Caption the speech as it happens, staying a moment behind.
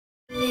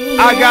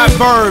I got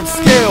verbs,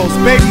 skills,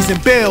 babies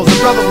and bills. A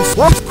brother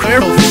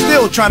who's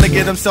still trying to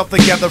get himself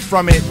together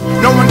from it.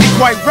 No one can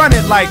quite run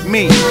it like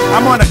me.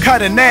 I'm on a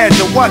cutting edge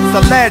of what's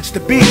alleged to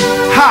be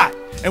hot.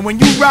 And when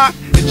you rock,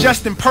 it's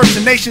just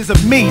impersonations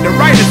of me. The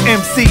writer's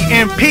MC,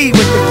 MP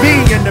with the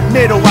B in the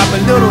middle. I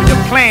belittle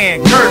your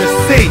plan,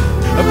 courtesy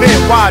of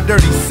NY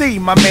Dirty C,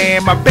 my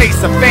man. My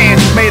base of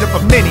fans made up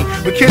of many,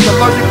 with kids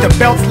allergic to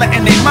belts,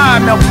 letting their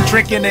mind melt and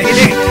drinking the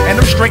hit. And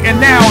I'm straight and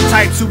now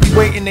types who be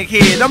waiting to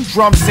hear them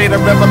drums say the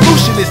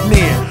revolution is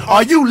near.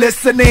 Are you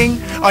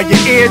listening? Are your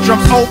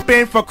eardrums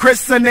open for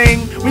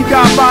christening? We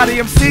got body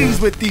MCs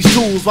with these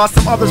tools, while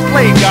some others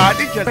play God.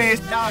 They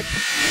just wow,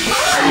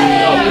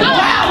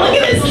 look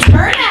at this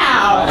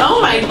turnout! Oh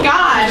my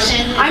gosh!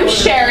 I'm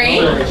Sherry.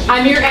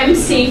 I'm your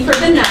MC for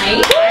the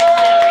night.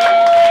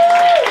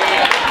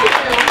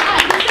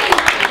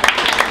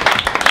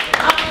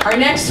 Our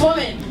next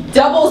woman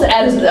doubles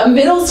as a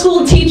middle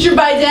school teacher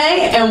by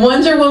day and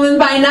Wonder Woman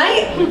by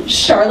night,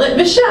 Charlotte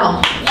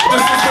Mishell.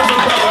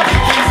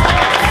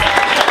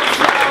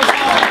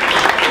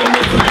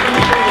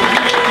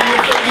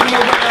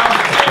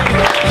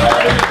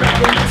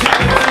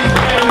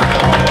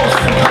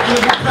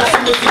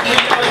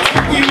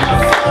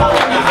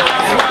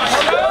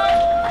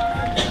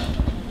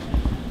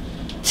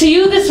 To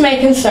you this may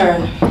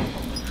concern.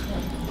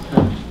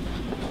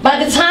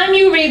 By the time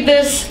you read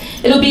this,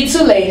 it'll be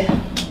too late.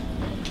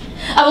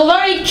 I've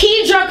already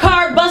keyed your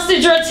car,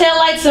 busted your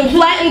taillights, and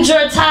flattened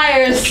your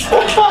tires.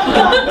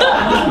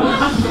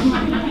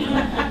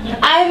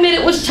 I admit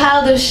it was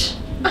childish,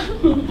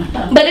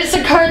 but it's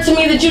occurred to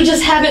me that you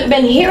just haven't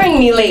been hearing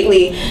me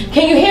lately.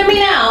 Can you hear me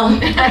now?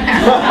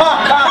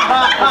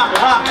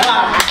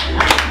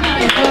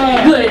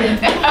 Good.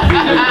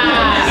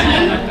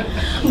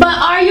 But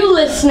are you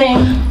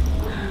listening?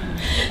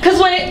 Because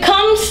when it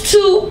comes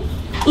to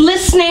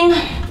listening,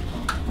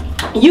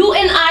 you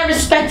and I,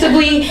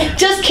 respectively,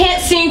 just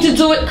can't seem to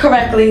do it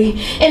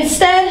correctly.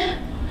 Instead,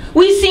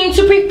 we seem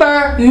to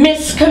prefer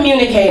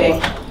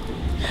miscommunicating.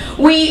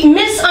 We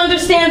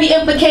misunderstand the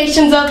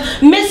implications of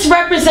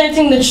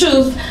misrepresenting the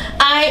truth.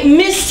 I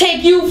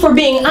mistake you for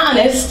being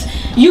honest.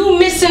 You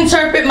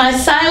misinterpret my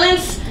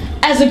silence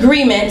as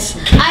agreement.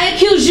 I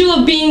accuse you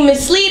of being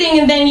misleading,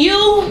 and then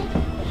you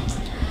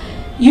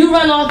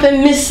run off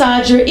and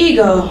massage your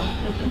ego.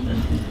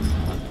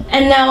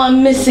 And now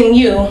I'm missing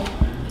you,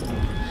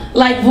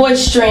 like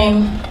voice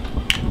stream.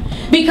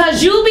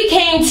 Because you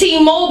became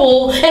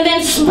T-Mobile and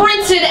then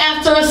sprinted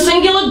after a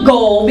singular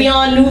goal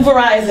beyond new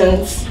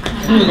horizons.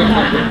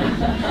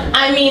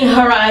 I mean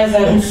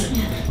horizons.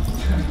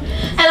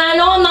 And I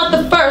know I'm not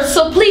the first,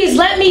 so please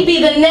let me be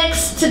the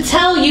next to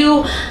tell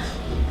you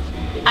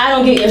I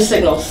don't get your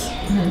signals.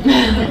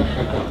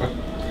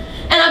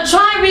 And I've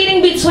tried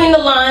reading between the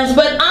lines,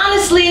 but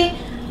honestly,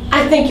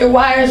 I think your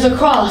wires are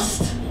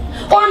crossed.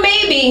 Or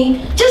maybe,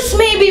 just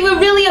maybe, we're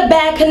really a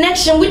bad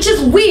connection, which is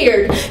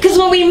weird, because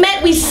when we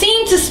met, we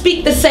seemed to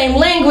speak the same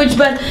language,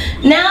 but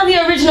now the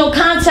original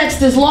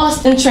context is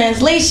lost in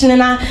translation,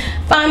 and I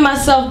find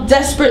myself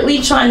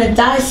desperately trying to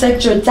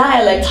dissect your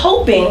dialect,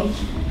 hoping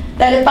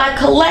that if I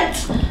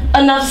collect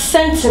enough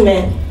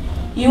sentiment,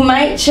 you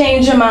might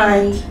change your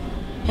mind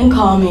and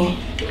call me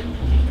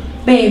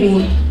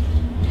baby.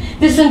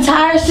 This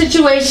entire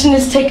situation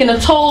is taking a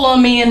toll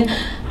on me, and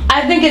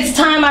I think it's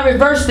time I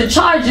reverse the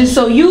charges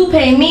so you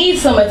pay me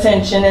some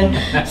attention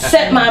and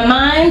set my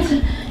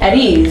mind at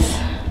ease.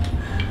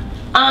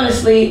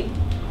 Honestly,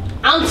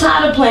 I'm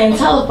tired of playing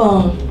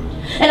telephone,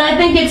 and I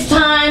think it's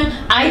time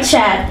I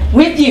chat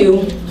with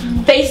you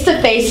face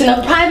to face in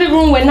a private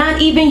room where not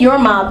even your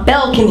Ma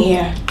Bell can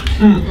hear.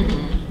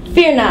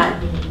 Fear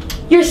not,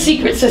 your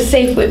secrets are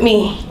safe with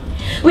me.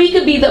 We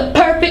could be the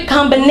perfect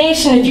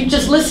combination if you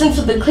just listen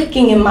to the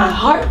clicking in my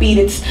heartbeat.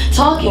 It's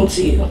talking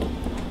to you.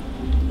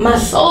 My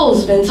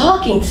soul's been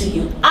talking to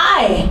you.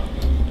 I've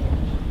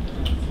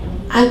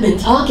been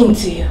talking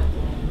to you.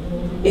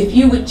 If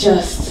you would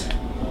just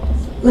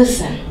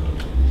listen.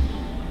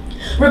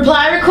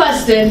 Reply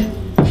requested.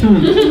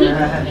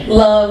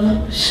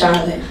 Love,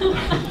 Charlotte.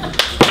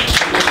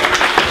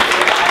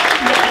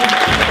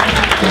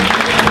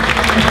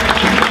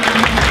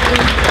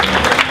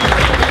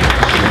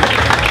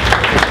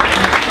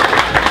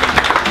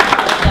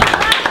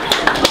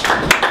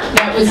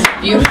 That was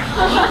beautiful.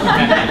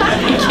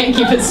 I can't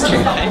keep it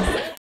straight.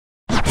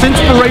 It's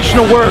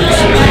inspirational words,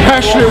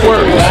 passionate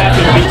words.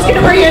 I'm just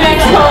gonna bring your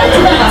next poet to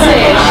the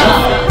stage.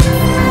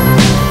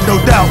 No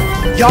doubt.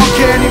 Y'all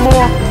care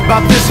anymore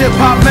about this hip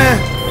hop, man?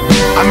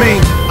 I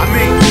mean,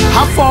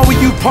 how far will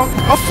you punk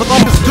for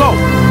us go?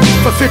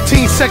 For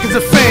 15 seconds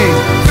of fame,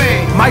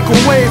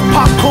 microwave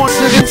popcorn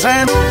sitting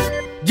time.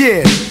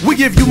 Yeah, we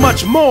give you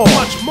much more.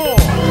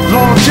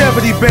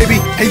 Longevity, baby.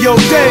 Hey, yo,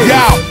 Dave.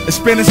 Yo, it's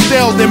been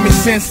instilled in me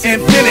since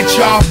infinite,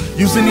 y'all.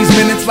 Using these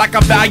minutes like I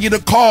value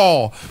the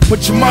call.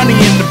 Put your money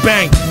in the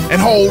bank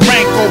and hold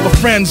rank over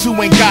friends who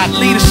ain't got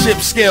leadership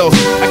skills.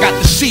 I got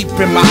the sheep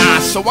in my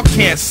eyes, so I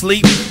can't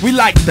sleep. We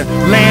like to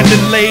land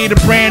and lay the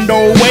brand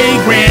old way.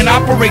 Grand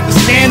operate the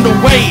stand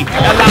away.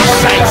 L.I.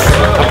 Shice.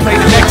 I play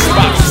the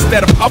Xbox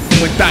instead of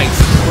upping with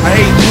dice. I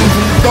hate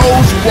losing to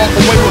those who walk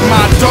away with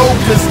my dough,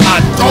 cause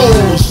I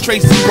doze.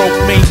 Tracy broke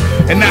me,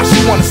 and now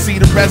she wanna see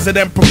the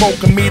resident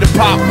provoking me to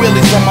pop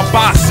wheelies on my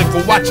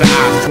bicycle. Watch your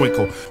eyes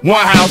twinkle.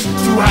 One house,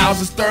 two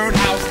houses, third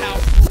house.